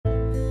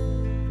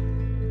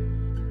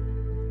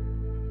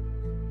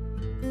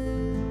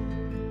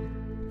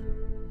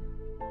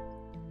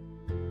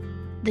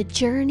The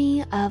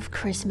journey of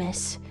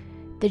Christmas,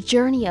 the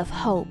journey of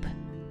hope,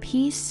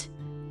 peace,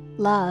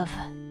 love,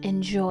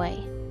 and joy.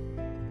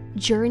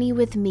 Journey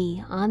with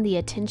me on the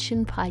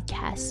Attention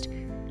Podcast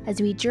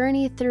as we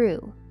journey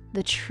through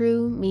the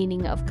true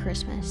meaning of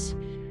Christmas.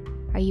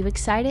 Are you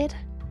excited?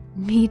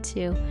 Me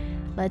too.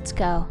 Let's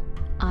go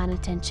on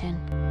Attention.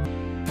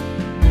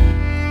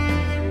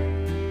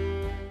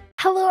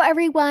 Hello,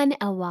 everyone,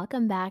 and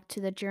welcome back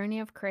to the Journey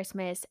of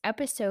Christmas,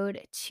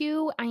 episode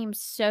 2. I am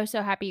so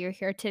happy you're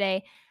here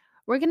today.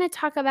 We're going to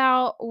talk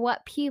about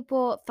what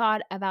people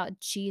thought about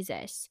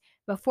Jesus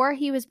before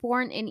he was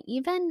born and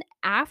even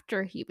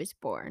after he was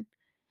born.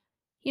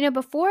 You know,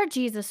 before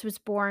Jesus was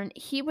born,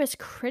 he was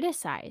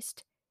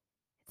criticized.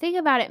 Think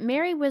about it.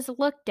 Mary was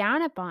looked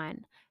down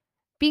upon.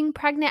 Being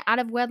pregnant out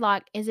of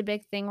wedlock is a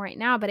big thing right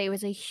now, but it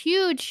was a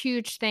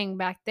huge thing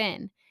back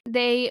then.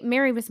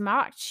 Mary was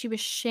mocked. She was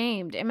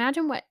shamed.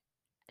 Imagine what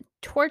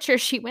torture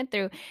she went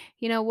through.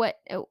 You know, what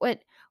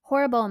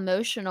horrible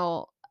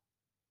emotional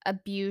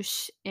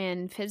abuse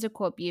and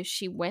physical abuse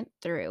she went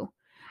through.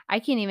 I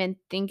can't even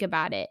think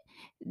about it.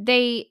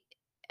 They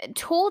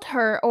told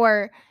her,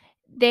 or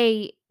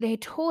they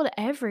told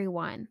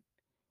everyone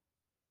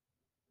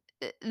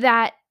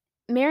that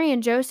Mary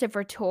and Joseph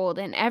were told,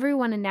 and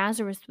everyone in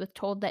Nazareth was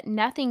told that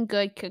nothing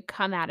good could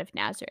come out of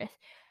Nazareth.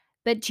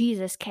 But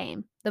Jesus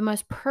came, the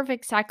most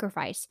perfect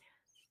sacrifice.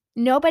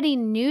 Nobody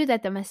knew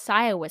that the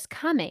Messiah was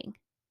coming.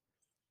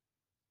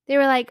 They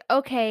were like,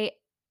 okay,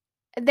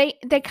 they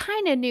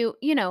kind of knew,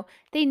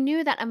 they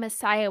knew that a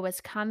Messiah was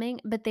coming,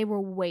 but they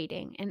were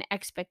waiting in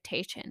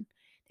expectation.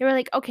 They were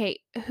like, okay,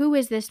 who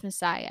is this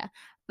Messiah?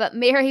 But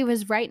Mary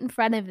was right in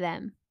front of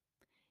them.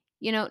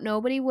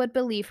 Nobody would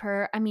believe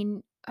her. I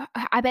mean,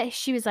 I bet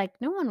she was like,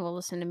 no one will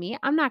listen to me.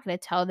 I'm not going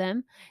to tell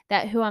them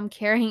that who I'm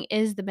carrying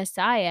is the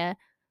Messiah.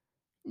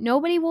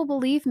 Nobody will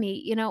believe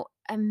me.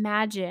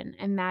 Imagine.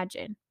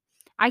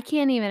 I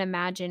can't even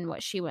imagine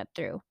what she went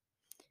through.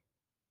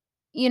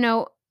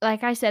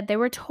 Like I said, they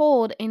were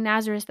told in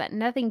Nazareth that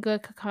nothing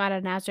good could come out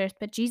of Nazareth,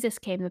 but Jesus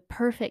came, the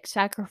perfect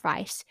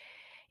sacrifice.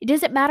 It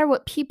doesn't matter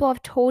what people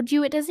have told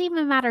you. It doesn't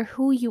even matter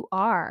who you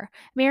are.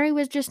 Mary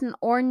was just an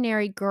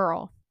ordinary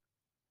girl.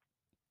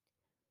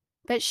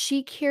 But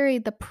she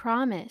carried the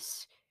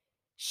promise.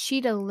 She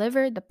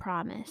delivered the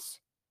promise.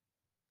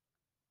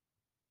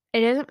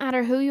 It doesn't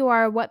matter who you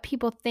are, what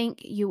people think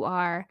you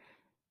are.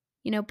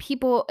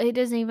 It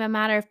doesn't even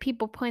matter if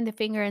people point the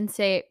finger and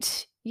say,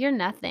 you're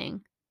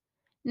nothing.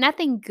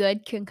 Nothing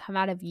good can come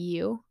out of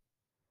you.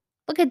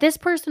 Look at this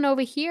person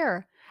over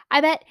here.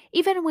 I bet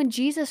even when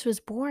Jesus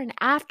was born,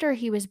 after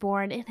he was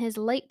born in his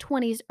late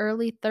 20s,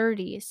 early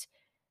 30s,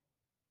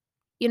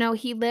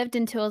 he lived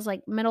until his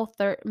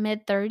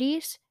mid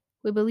 30s.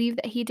 We believe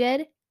that he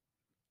did.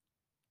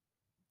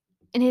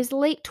 In his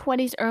late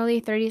 20s, early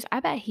 30s,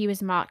 I bet he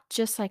was mocked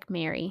just like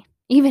Mary,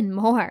 even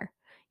more.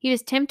 He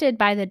was tempted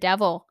by the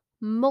devil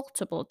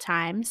multiple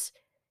times.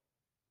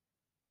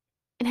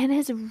 And in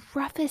his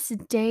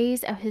roughest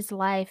days of his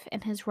life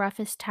and his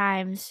roughest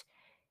times,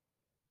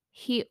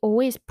 he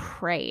always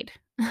prayed.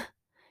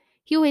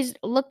 He always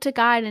looked to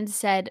God and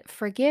said,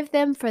 forgive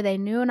them, for they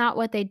knew not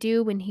what they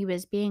do, when he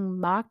was being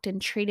mocked and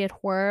treated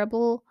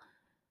horrible.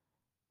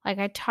 Like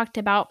I talked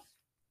about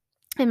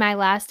in my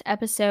last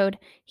episode,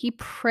 he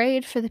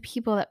prayed for the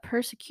people that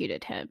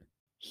persecuted him.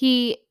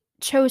 He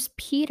chose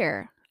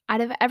Peter out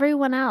of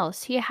everyone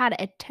else. He had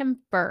a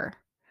temper.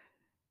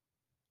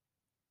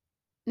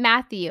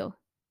 Matthew,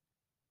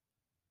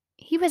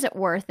 he wasn't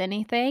worth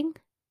anything.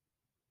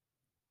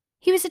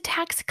 He was a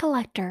tax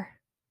collector.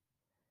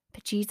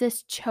 But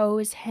Jesus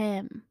chose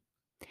him.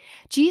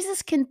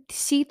 Jesus can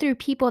see through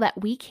people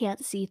that we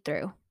can't see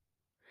through.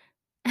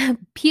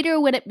 Peter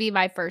wouldn't be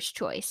my first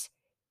choice.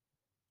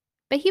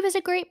 But he was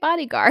a great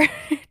bodyguard.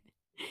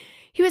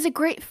 He was a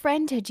great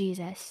friend to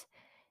Jesus.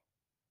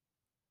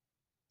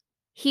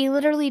 He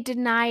literally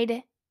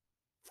denied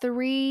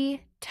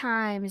 3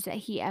 times that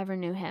he ever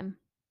knew him.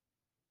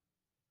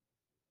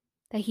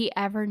 That he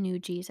ever knew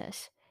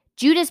Jesus.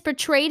 Judas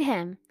betrayed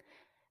him,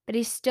 but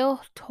he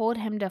still told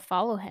him to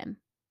follow him.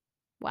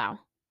 Wow.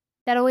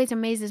 That always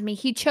amazes me.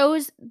 He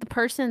chose the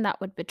person that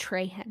would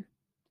betray him.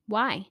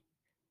 Why?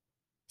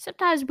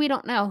 Sometimes we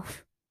don't know.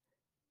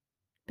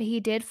 But he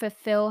did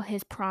fulfill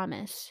his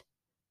promise.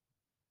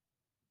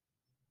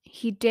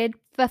 He did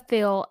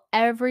fulfill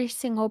every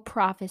single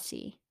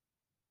prophecy.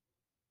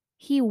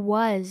 He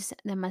was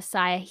the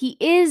Messiah. He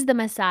is the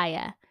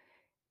Messiah.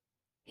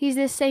 He's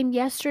the same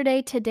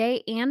yesterday,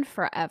 today, and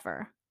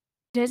forever.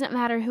 It doesn't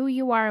matter who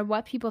you are and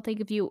what people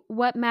think of you.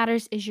 What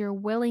matters is your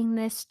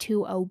willingness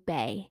to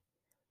obey.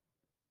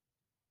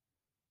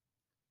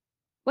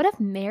 What if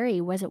Mary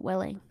wasn't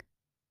willing?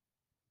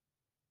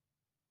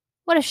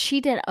 What if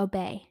she didn't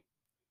obey?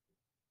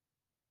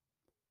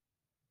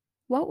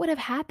 What would have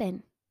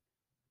happened?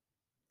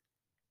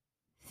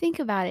 Think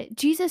about it.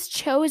 Jesus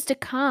chose to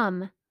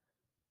come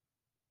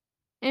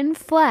in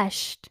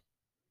flesh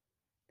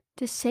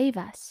to save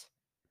us,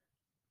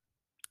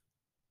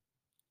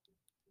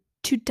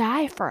 to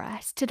die for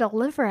us, to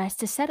deliver us,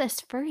 to set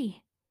us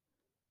free.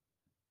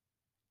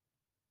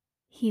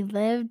 He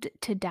lived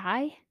to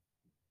die?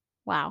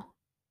 Wow.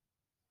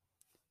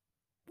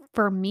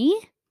 For me?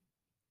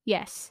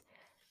 Yes.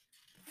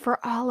 For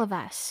all of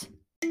us.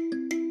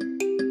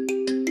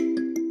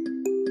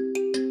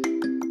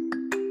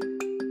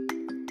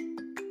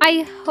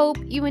 I hope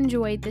you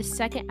enjoyed this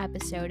second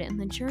episode in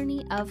the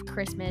journey of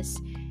Christmas,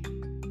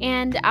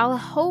 and I'll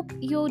hope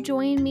you'll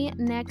join me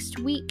next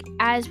week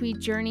as we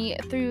journey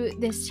through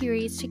this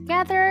series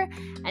together.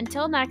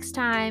 Until next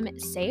time,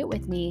 say it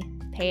with me,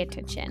 pay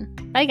attention.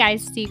 Bye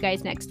guys, see you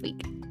guys next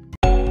week.